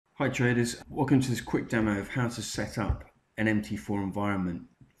Hi traders, welcome to this quick demo of how to set up an MT4 environment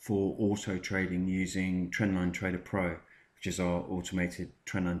for auto trading using Trendline Trader Pro, which is our automated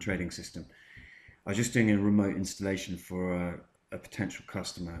trendline trading system. I was just doing a remote installation for a potential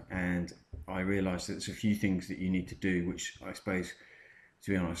customer, and I realized that there's a few things that you need to do, which I suppose,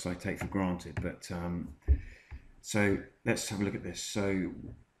 to be honest, I take for granted. But so let's have a look at this. So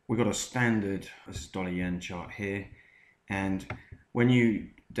we've got a standard, this is dollar-yen chart here, and when you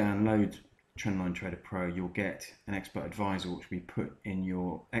download Trendline Trader Pro, you'll get an expert advisor which we put in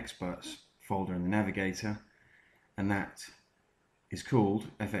your experts folder in the navigator, and that is called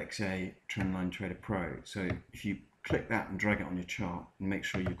FX Trendline Trader Pro. So if you click that and drag it on your chart and make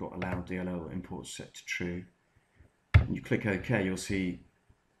sure you've got allow DLL imports set to true, and you click OK, you'll see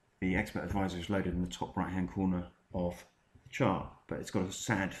the expert advisor is loaded in the top right hand corner of the chart, but it's got a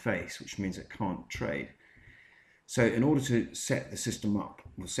sad face, which means it can't trade. So in order to set the system up,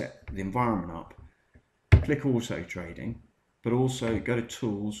 or set the environment up, click Auto Trading, but also go to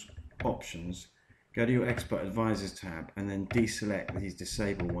Tools, Options, go to your Expert Advisors tab, and then deselect these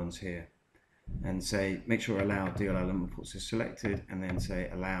disabled ones here, and say, make sure Allow DLL Imports is selected, and then say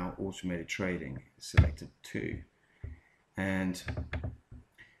Allow Automated Trading is selected too. And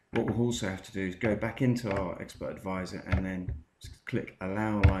what we'll also have to do is go back into our Expert Advisor and then click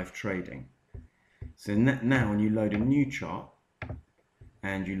Allow Live Trading. So now when you load a new chart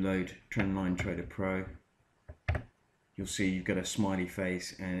and you load Trendline Trader Pro, you'll see you've got a smiley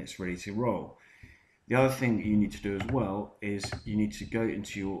face and it's ready to roll. The other thing that you need to do as well is you need to go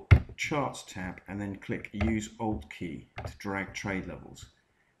into your Charts tab and then click Use Alt key to drag trade levels,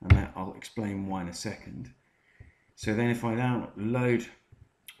 and that I'll explain why in a second. So then if I now load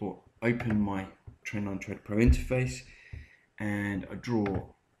or open my Trendline Trader Pro interface and I draw,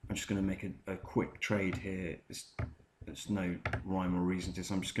 I'm just going to make a quick trade here. There's no rhyme or reason to this.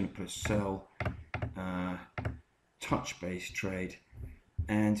 I'm just going to put sell touch-based trade.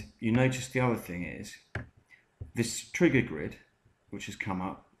 And you notice the other thing is this trigger grid, which has come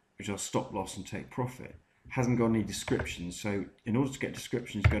up, which are stop loss and take profit, hasn't got any descriptions. So in order to get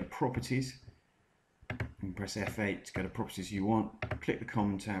descriptions, go to Properties and press F8 to go to Properties you want. Click the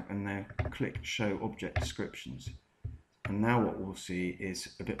Common tab and now click Show Object Descriptions. And now what we'll see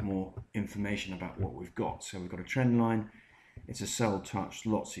is a bit more information about what we've got. So we've got a trend line, it's a sell touch,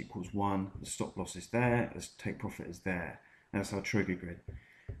 lots equals 1, the stop loss is there, the take profit is there. That's our trigger grid.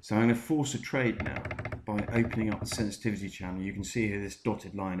 So I'm going to force a trade now by opening up the sensitivity channel. You can see here this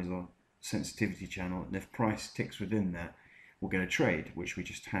dotted line is our sensitivity channel, and if price ticks within that, we'll get a trade, which we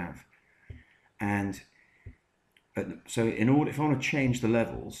just have. And so in order, if I want to change the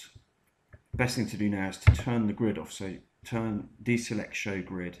levels, the best thing to do now is to turn the grid off. So deselect show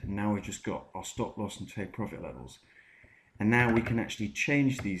grid, and now we've just got our stop loss and take profit levels, and now we can actually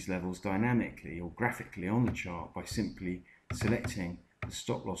change these levels dynamically or graphically on the chart by simply selecting the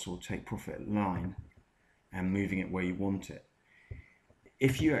stop loss or take profit line and moving it where you want it.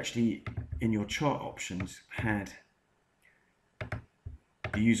 If you actually in your chart options had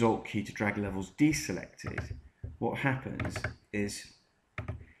the use alt key to drag levels deselected, what happens is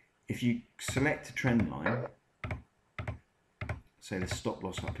if you select a trend line, say the stop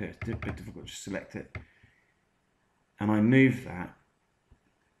loss up here, it's a bit difficult to select it, and I move that,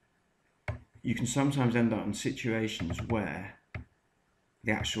 you can sometimes end up in situations where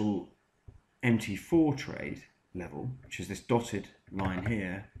the actual MT4 trade level, which is this dotted line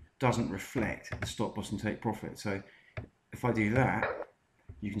here, doesn't reflect the stop loss and take profit. So if I do that,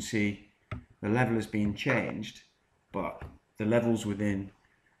 you can see the level has been changed, but the levels within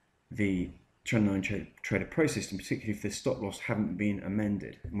the Trendline Trader Pro system, particularly if the stop loss haven't been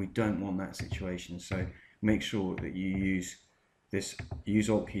amended, and we don't want that situation. So make sure that you use this use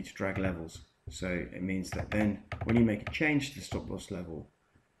alt key to drag levels. So it means that then when you make a change to the stop loss level,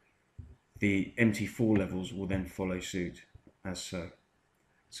 the MT4 levels will then follow suit as so.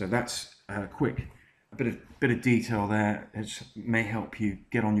 So that's a bit of detail there. It may help you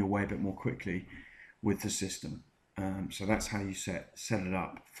get on your way a bit more quickly with the system. So that's how you set it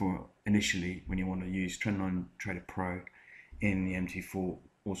up for initially when you want to use Trendline Trader Pro in the MT4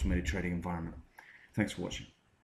 automated trading environment. Thanks for watching.